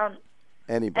discount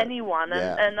anyone,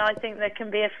 and I think there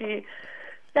can be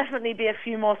definitely be a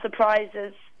few more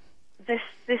surprises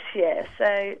this year.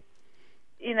 So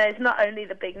it's not only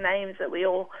the big names that we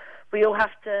all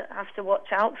have to watch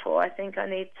out for. I think I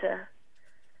need to.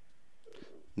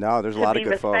 No, there's a lot of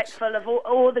good folks. Be respectful of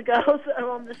all the girls that are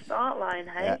on the start line,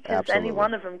 hey? Because any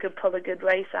one of them could pull a good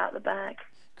race out the bag.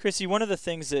 Chrissy, one of the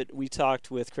things that we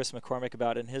talked with Chris McCormick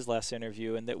about in his last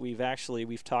interview, and that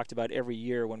we've talked about every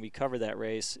year when we cover that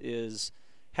race, is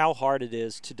how hard it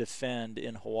is to defend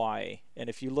in Hawaii. And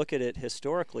if you look at it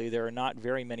historically, there are not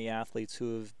very many athletes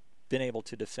who have been able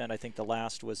to defend. I think the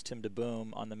last was Tim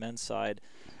DeBoom on the men's side.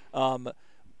 And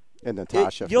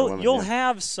Natasha. You'll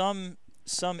have some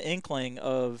inkling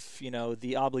of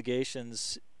the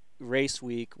obligations race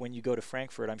week when you go to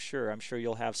Frankfurt. I'm sure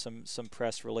you'll have some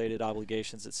press related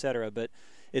obligations, etc. But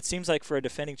it seems like for a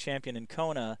defending champion in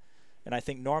Kona, and I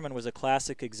think Norman was a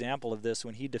classic example of this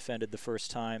when he defended the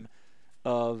first time,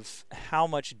 of how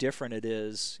much different it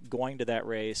is going to that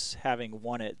race having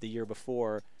won it the year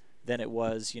before than it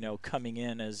was coming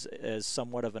in as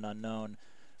somewhat of an unknown.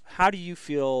 How do you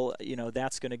feel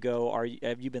that's going to go?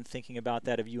 Have you been thinking about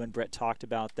that? Have you and Brett talked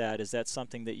about that? Is that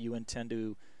something that you intend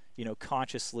to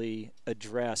consciously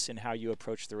address in how you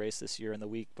approach the race this year and the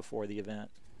week before the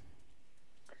event?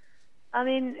 I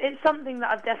mean, it's something that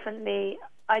I definitely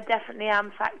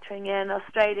am factoring in.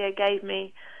 Australia gave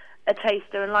me a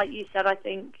taster, and like you said, I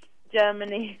think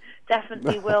Germany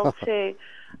definitely will too.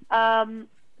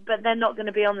 But they're not going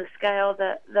to be on the scale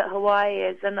that Hawaii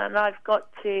is, and I've got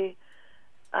to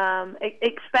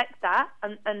expect that,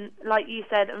 and like you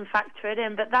said, and factor it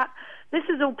in. But this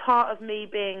is all part of me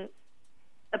being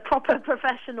a proper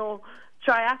professional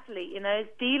triathlete. Is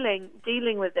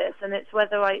dealing with this, and it's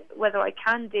whether I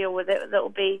can deal with it that will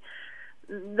be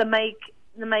the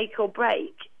make or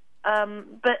break.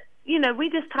 But we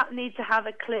just need to have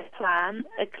a clear plan,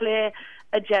 a clear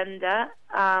agenda,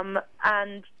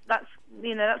 and that's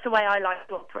the way I like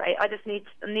to operate. I just need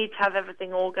to have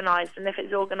everything organised, and if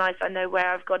it's organised, I know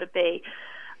where I've got to be,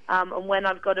 and when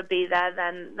I've got to be there.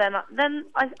 Then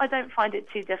I don't find it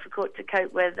too difficult to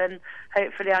cope with, and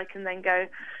hopefully I can then go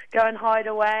and hide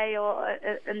away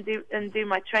and do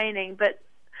my training. But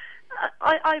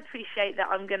I appreciate that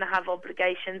I'm going to have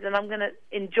obligations, and I'm going to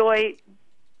enjoy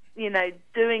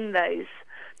doing those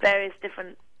various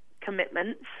different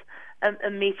commitments.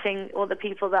 And meeting all the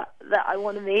people that I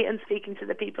want to meet and speaking to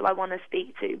the people I want to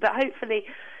speak to. But hopefully,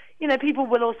 people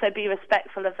will also be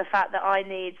respectful of the fact that I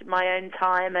need my own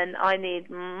time and I need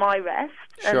my rest.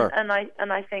 Sure. And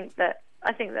I think that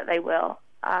they will.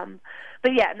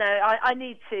 But I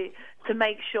need to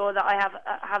make sure that I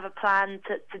have a plan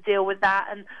to deal with that,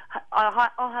 and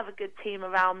I'll have a good team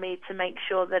around me to make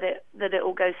sure that it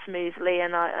all goes smoothly,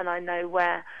 and I know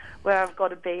where I've got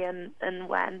to be and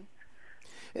when.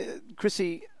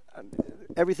 Chrissy,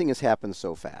 everything has happened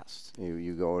so fast.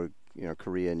 You go to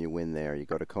Korea and you win there. You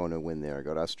go to Kona, win there.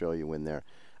 Go to Australia, win there.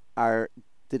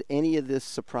 Did any of this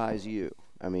surprise you?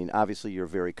 I mean, obviously you're a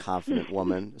very confident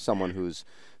woman, someone who's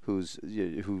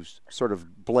sort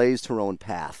of blazed her own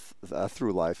path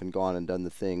through life and gone and done the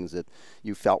things that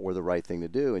you felt were the right thing to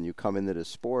do, and you come into this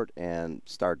sport and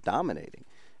start dominating.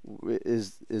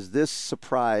 Is this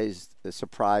surprised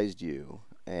you,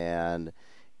 and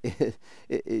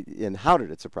and how did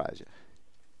it surprise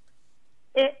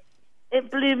you?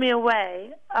 It blew me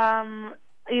away.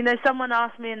 Someone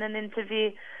asked me in an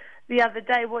interview the other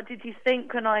day, what did you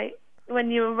think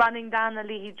when you were running down the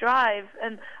Leahy Drive?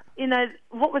 And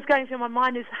what was going through my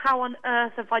mind is, how on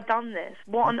earth have I done this?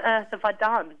 What on earth have I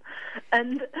done?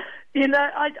 And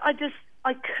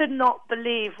I could not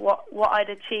believe what I'd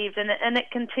achieved, and it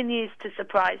continues to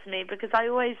surprise me, because I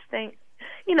always think,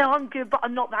 I'm good, but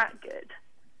I'm not that good.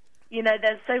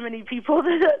 There's so many people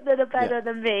that are better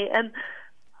than me, and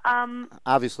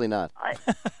obviously not.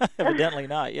 Evidently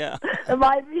not. Yeah. It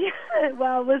might be.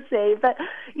 Well, we'll see. But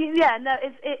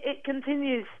it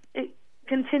continues. It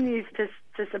continues to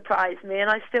surprise me, and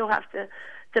I still have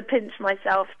to pinch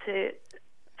myself to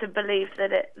believe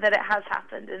that it has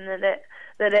happened, and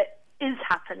that it is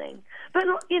happening. But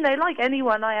like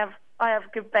anyone, I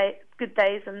have good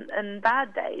days and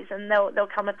bad days, and there'll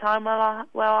come a time where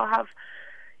I'll have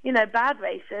bad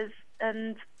races,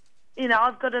 and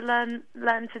I've got to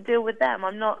learn to deal with them.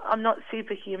 I'm not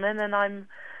superhuman, and I'm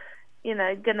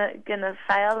gonna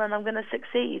fail, and I'm gonna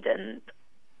succeed, and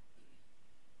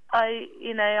I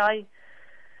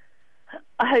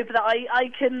hope that I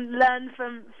can learn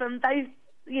from both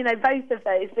both of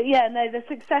those. But the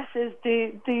successes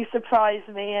do surprise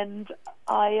me, and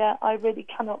I really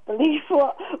cannot believe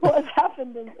what has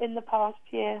happened in the past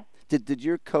year. Did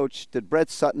your coach, did Brett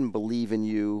Sutton believe in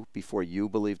you before you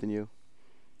believed in you?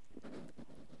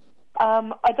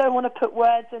 I don't want to put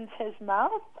words into his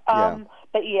mouth,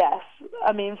 but yes,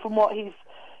 I mean, from what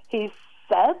he's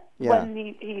said, when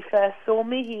he first saw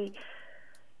me,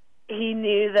 he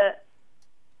knew that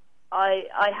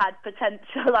I had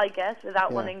potential, I guess,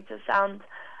 without wanting to sound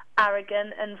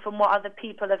arrogant. And from what other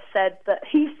people have said that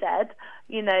he said,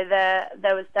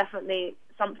 there was definitely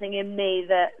something in me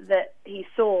that he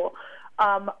saw.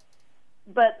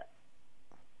 But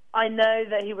I know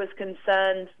that he was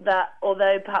concerned that,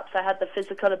 although perhaps I had the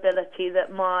physical ability, that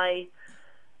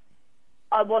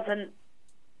I wasn't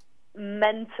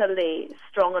mentally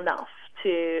strong enough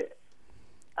to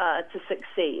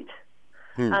succeed.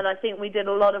 And I think we did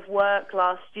a lot of work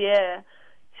last year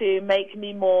to make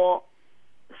me more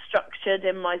structured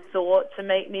in my thought, to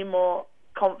make me more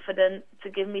confident, to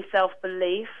give me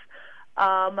self-belief,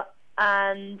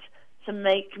 and to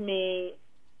make me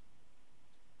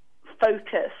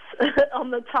focus on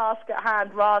the task at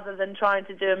hand, rather than trying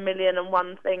to do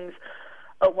 1,000,001 things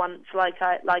at once like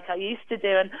I used to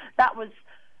do. And that was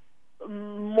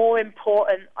more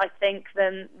important, I think,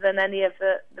 than any of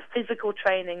the physical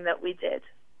training that we did,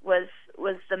 was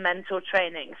the mental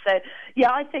training. So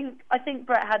I think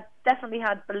Brett definitely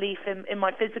had belief in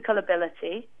my physical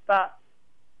ability, but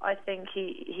I think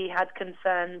he had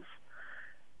concerns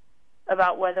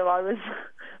about whether I was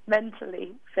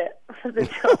mentally fit for the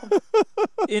job.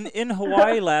 In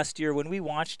Hawaii last year, when we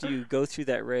watched you go through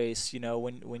that race,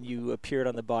 when you appeared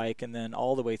on the bike and then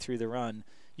all the way through the run,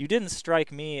 you didn't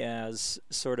strike me as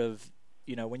sort of,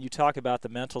 when you talk about the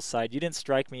mental side, you didn't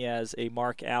strike me as a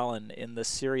Mark Allen in the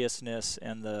seriousness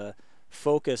and the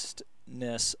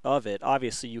focusedness of it.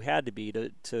 Obviously, you had to be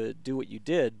to do what you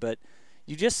did, but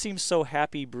you just seemed so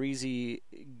happy, breezy,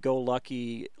 go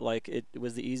lucky, like it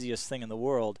was the easiest thing in the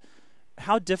world.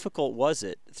 How difficult was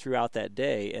it throughout that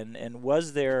day? And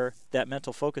was there that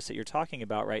mental focus that you're talking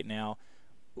about right now?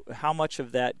 How much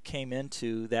of that came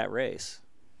into that race?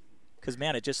 Because,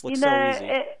 man, it just looks so easy.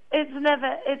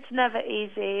 It's never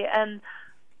easy. And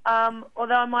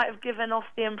although I might have given off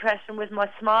the impression with my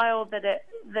smile that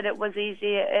it was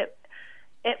easy, it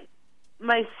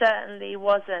most certainly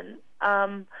wasn't.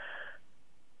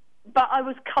 But I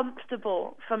was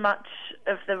comfortable for much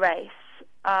of the race,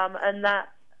 and that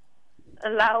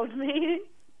allowed me,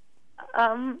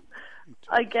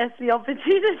 I guess, the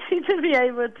opportunity to be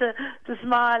able to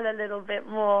smile a little bit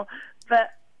more.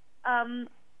 But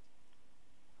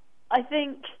I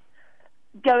think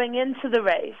going into the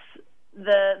race,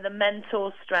 the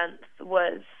mental strength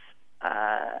was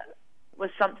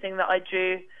something that I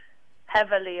drew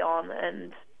heavily on,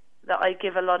 and that I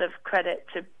give a lot of credit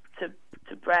to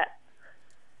Brett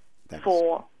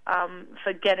for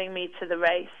getting me to the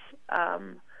race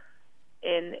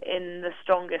in the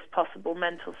strongest possible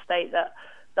mental state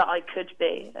that I could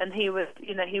be. And he was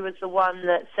the one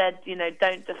that said,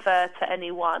 don't defer to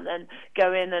anyone and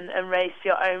go in and race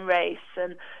your own race,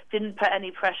 and didn't put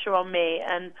any pressure on me.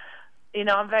 And,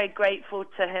 I'm very grateful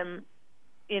to him,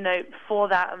 for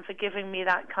that, and for giving me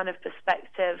that kind of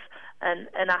perspective and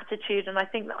attitude. And I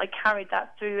think that I carried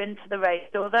that through into the race.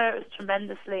 Although it was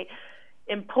tremendously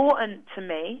important to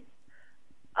me,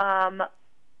 I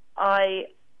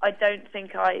don't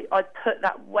think I put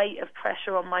that weight of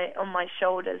pressure on my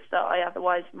shoulders that I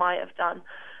otherwise might have done.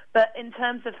 But in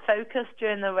terms of focus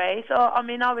during the race,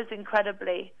 I was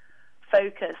incredibly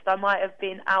focused. I might have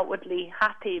been outwardly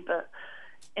happy, but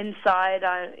inside,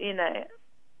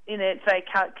 it's very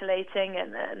calculating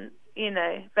and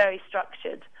very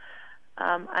structured.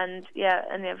 And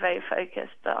very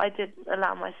focused. But I did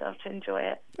allow myself to enjoy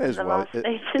it as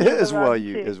well.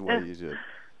 You did.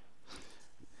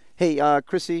 Hey,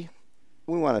 Chrissy,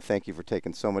 we want to thank you for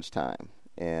taking so much time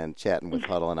and chatting with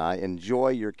Huddle and I. Enjoy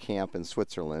your camp in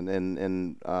Switzerland.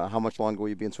 And how much longer will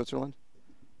you be in Switzerland?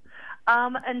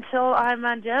 Until I'm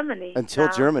in Germany. Until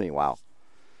Germany, wow.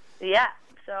 Yeah,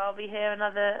 so I'll be here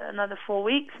another 4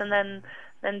 weeks, and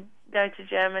then go to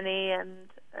Germany and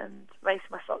race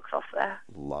my socks off there.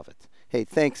 Love it. Hey,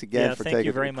 thanks again for taking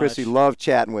you very much. Chrissy, love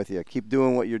chatting with you. Keep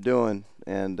doing what you're doing,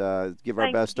 and give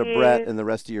our best to Brett and the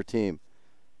rest of your team.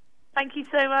 Thank you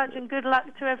so much, and good luck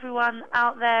to everyone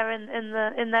out there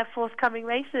in their forthcoming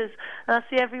races. And I'll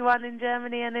see everyone in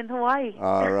Germany and in Hawaii.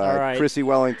 All right. Chrissy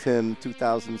Wellington,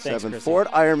 2007 Thanks, Ford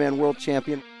Ironman World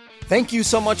Champion. Thank you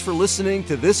so much for listening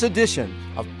to this edition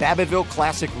of Babbittville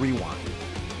Classic Rewind.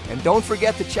 And don't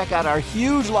forget to check out our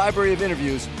huge library of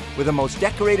interviews with the most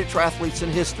decorated triathletes in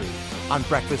history on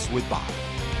Breakfast with Bob.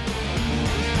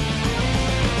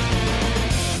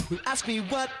 Ask me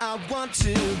what I want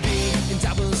to be, and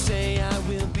I will say I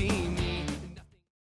will be